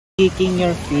kicking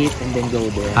your feet and then go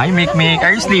there. Hi, Mikmik.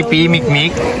 Are you sleepy,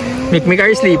 Mikmik? Mikmik, are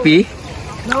you sleepy?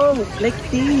 No, like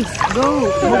this. Go.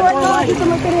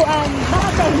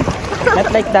 Not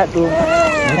like that, bro.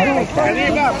 Not like that.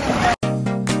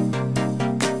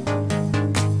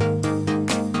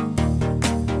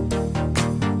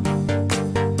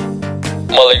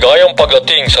 Maligayang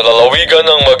pagdating sa lalawigan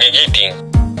ng Magigiting.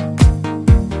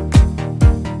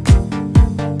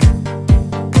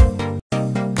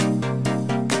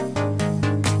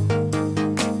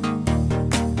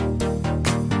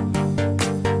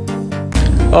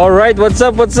 Alright, what's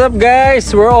up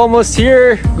guys? We're almost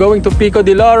here, going to Pico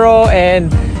De Loro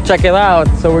and check it out.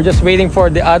 So we're just waiting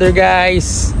for the other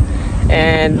guys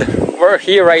and we're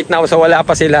here right now, so wala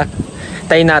pa sila.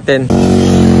 Tayin natin.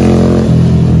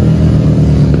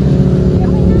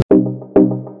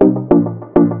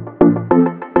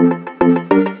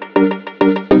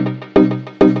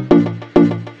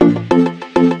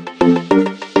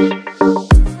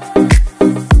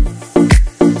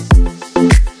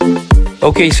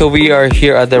 Okay, so we are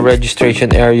here at the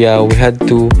registration area. We had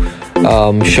to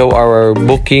show our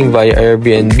booking via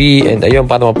Airbnb and ayun,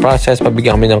 para ma-process,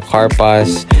 pabigyan kami ng car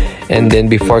pass and then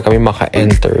before kami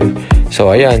maka-enter.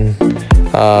 So ayan,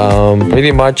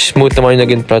 pretty much smooth naman yung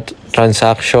naging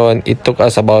transaction. It took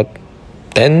us about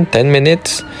 10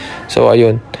 minutes. So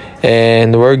ayun,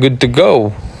 and we're good to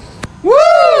go.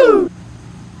 Woo!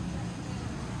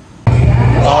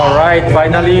 Alright,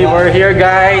 finally we're here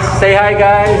guys. Say hi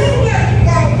guys.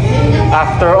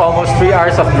 After almost 3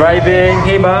 hours of driving.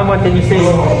 Hey Bam, what can you say?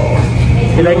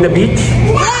 You like the beach?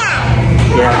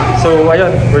 Yeah. So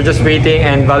ayun, we're just waiting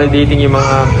and validating yung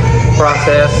mga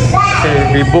process. So,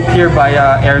 we book here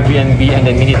via Airbnb and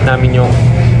then minute namin yung,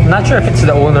 I'm not sure if it's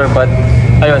the owner, but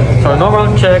ayun. So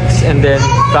normal checks and then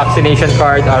vaccination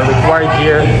card are required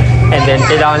here. And then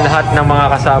kailangan lahat ng mga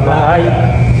kasama ay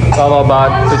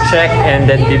about to check and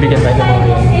then bibigyan tayo ng mga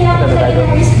yun.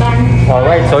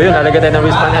 Alright, so yun, nalagay tayo ng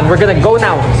wristband and we're gonna go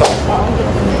now. So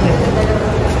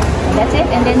that's it,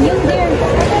 and then you there.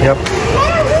 Yep.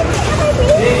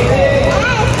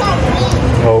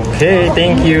 Okay,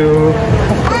 thank you.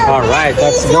 Alright,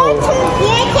 let's go.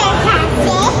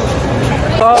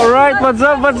 Alright, what's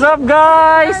up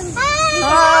guys?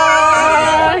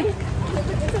 Hi!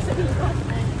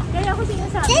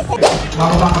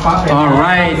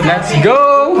 Alright, let's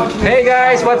go! Hey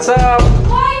guys, what's up?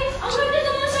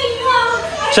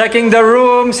 Checking the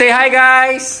room. Say hi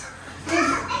guys!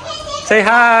 Say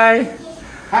hi!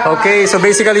 Okay, so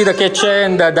basically the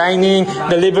kitchen, the dining,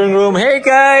 the living room. Hey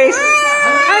guys!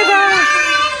 Hi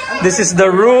guys! This is the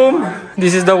room.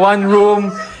 This is the one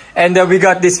room. And then we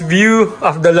got this view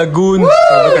of the lagoon.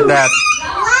 So look at that.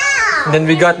 And then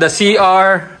we got the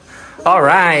CR.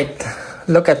 Alright,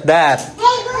 look at that.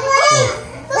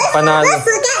 Panalo. Let's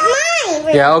look at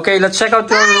mine. Yeah, okay, let's check out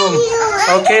your room.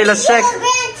 Okay, let's check.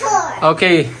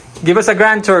 Okay, give us a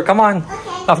grand tour. Come on,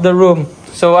 of the room.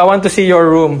 So I want to see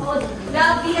your room.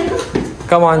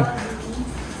 Come on.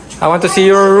 I want to see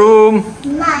your room.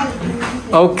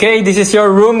 Okay, this is your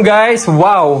room, guys.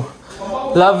 Wow.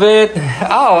 Love it.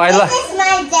 Oh, I love. This is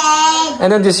my bed.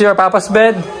 And then this is your papa's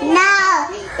bed. No,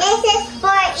 this is for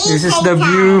eating. This is the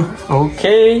view.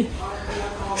 Okay.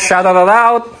 Shout it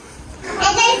out.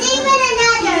 And there's even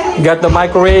another. Got the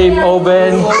microwave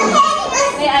oven.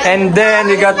 And then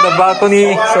we got the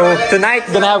balcony. So tonight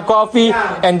gonna have coffee.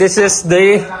 And this is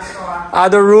the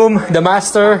other room, the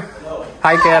master.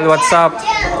 Hi Kel, what's up?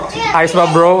 Ayos ba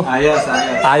bro?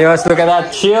 Ayos, look at that,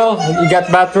 chill. You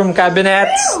got bathroom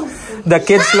cabinets. The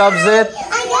kids loves it.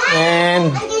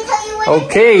 And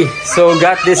okay, so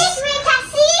got this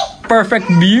perfect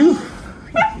view.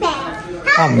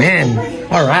 Oh man,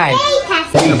 alright.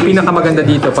 Ang pinakamaganda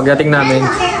dito, pagdating namin,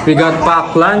 we got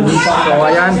packed lunch. So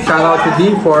ayan, shout out to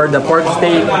D for the pork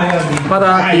steak.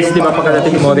 Para at least, di ba,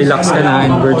 pagdating mo, relax ka na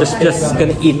and we're just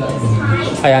gonna eat.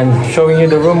 Ayan, showing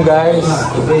you the room guys.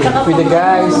 With the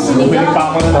guys.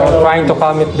 So trying to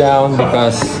calm it down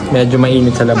because medyo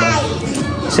mainit sa labas.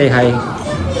 Say hi.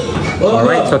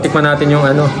 Alright, so tikman natin yung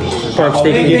pork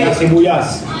steak.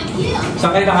 Sibuyas.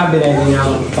 Saan kayo nakabili niya?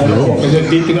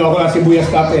 Titignan ako lang sibuyas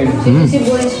natin.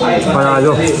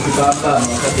 Panalo.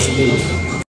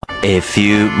 A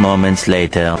few moments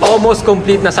later. Almost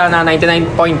complete na sana,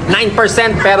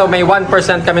 99.9%, pero may 1%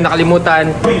 kami nakalimutan.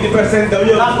 20% daw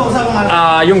yun.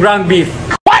 Yung ground beef.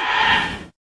 What?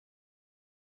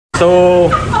 So,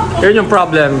 yun yung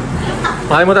problem.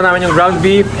 Makalimutan namin yung ground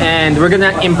beef and we're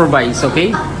gonna improvise,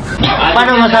 okay?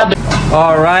 Paano masabi?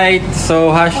 Alright,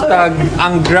 so hashtag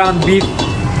ang ground beef.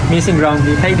 Missing ground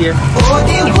beef. Hi dear.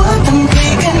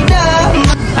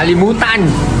 Alimutan.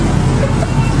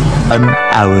 1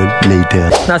 hour later.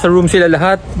 Nasa room sila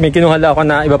lahat. May kinuha lang ako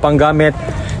na iba pang gamit.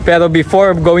 Pero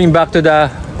before going back to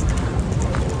the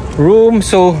room,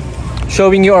 so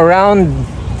showing you around.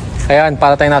 Ayan,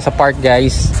 para tayo nasa park,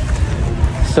 guys.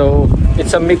 So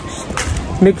it's a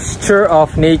mixture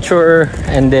of nature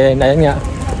and then ayan nga,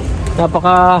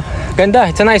 napaka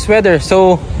ganda. It's a nice weather.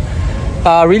 So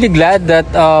really glad that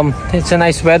it's a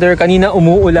nice weather. Kanina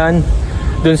umuulan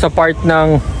dun sa part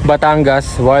ng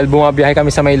Batangas while bumabiyahe kami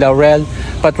sa may Laurel,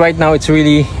 but right now it's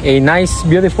really a nice,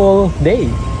 beautiful day.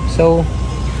 So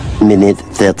Minute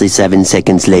 37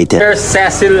 seconds later. there's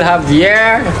Cecil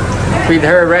Javier with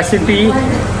her recipe.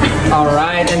 All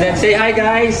right, and then say hi,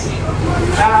 guys.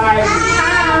 Hi.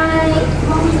 Hi.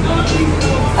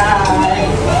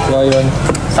 So yun,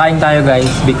 sayang tayo, guys,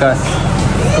 because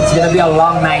it's gonna be a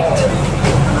long night.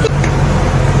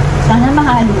 Sana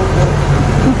mahalo.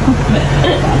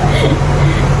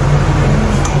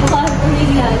 Bakit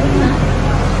umiglalo na?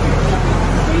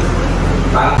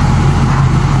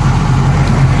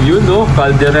 Yun, no?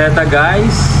 Caldereta,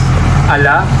 guys.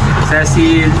 Ala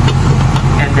Cecil.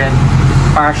 And then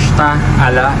pasta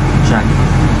ala Jack.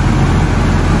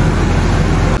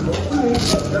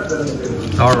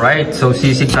 Alright, so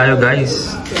sisig tayo,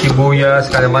 guys.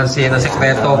 Sibuyas, kalamansi na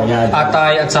sekreto,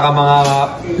 atay, at saka mga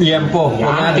liempo.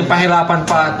 Huwag na natin pahirapan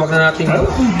pa at huwag na natin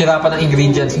hirapan ng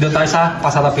ingredients. Doon tayo sa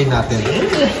pasarapin natin.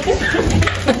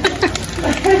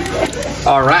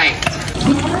 Alright.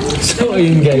 So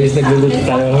ayun, guys, nagluluto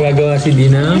tayo. Gagawa si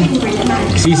Dina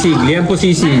sisig, liempo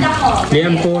sisig.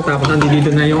 Liempo, tapos nandito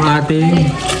na yung ating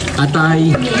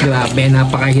atay. Grabe,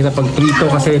 napakahirap pagprito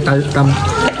kasi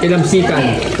ilamsikan.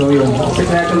 So yun,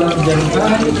 sekreto lang dyan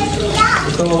tayo.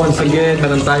 Ito, once again,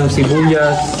 meron tayong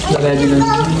sibuyas na ready na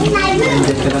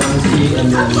kalamansi, and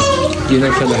then yun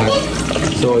ang sa lahat.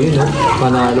 So yun,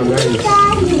 panalo, guys.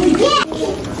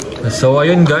 So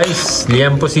ayun, guys,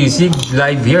 liempo sisig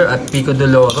live here at Pico De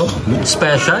Loro.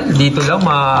 Special, dito lang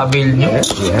ma-avail nyo.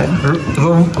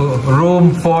 Room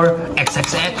for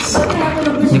XXX.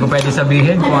 Hindi ko pwede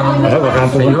sabihin kung anong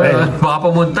baka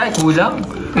pumunta, kulang.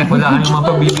 Wala kayong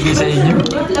mapabibigay sa inyo.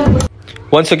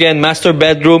 Once again, master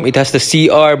bedroom. It has the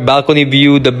CR, balcony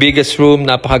view, the biggest room,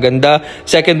 napakaganda.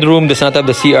 Second room does not have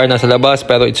the CR, nasa labas,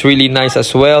 pero it's really nice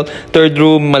as well. Third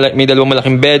room, may dalawang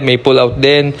malaking bed, may pull-out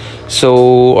din. So,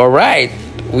 alright.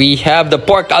 We have the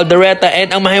pork caldereta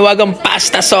and ang mahiwagang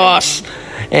pasta sauce.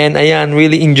 And ayan,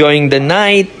 really enjoying the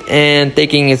night and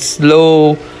taking it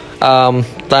slow.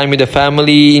 Time with the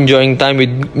family, enjoying time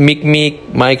with Mick,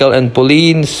 Michael, and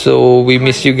Pauline. So, we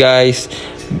miss you guys.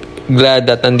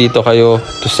 Glad that nandito kayo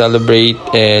to celebrate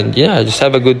and yeah, just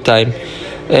have a good time.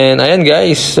 And ayan,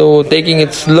 guys, so taking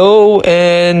it slow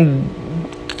and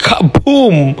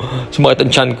kaboom! Sumakit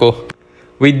ang tiyan ko.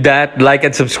 With that, like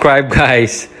and subscribe,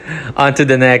 guys. On to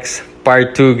the next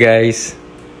part 2, guys.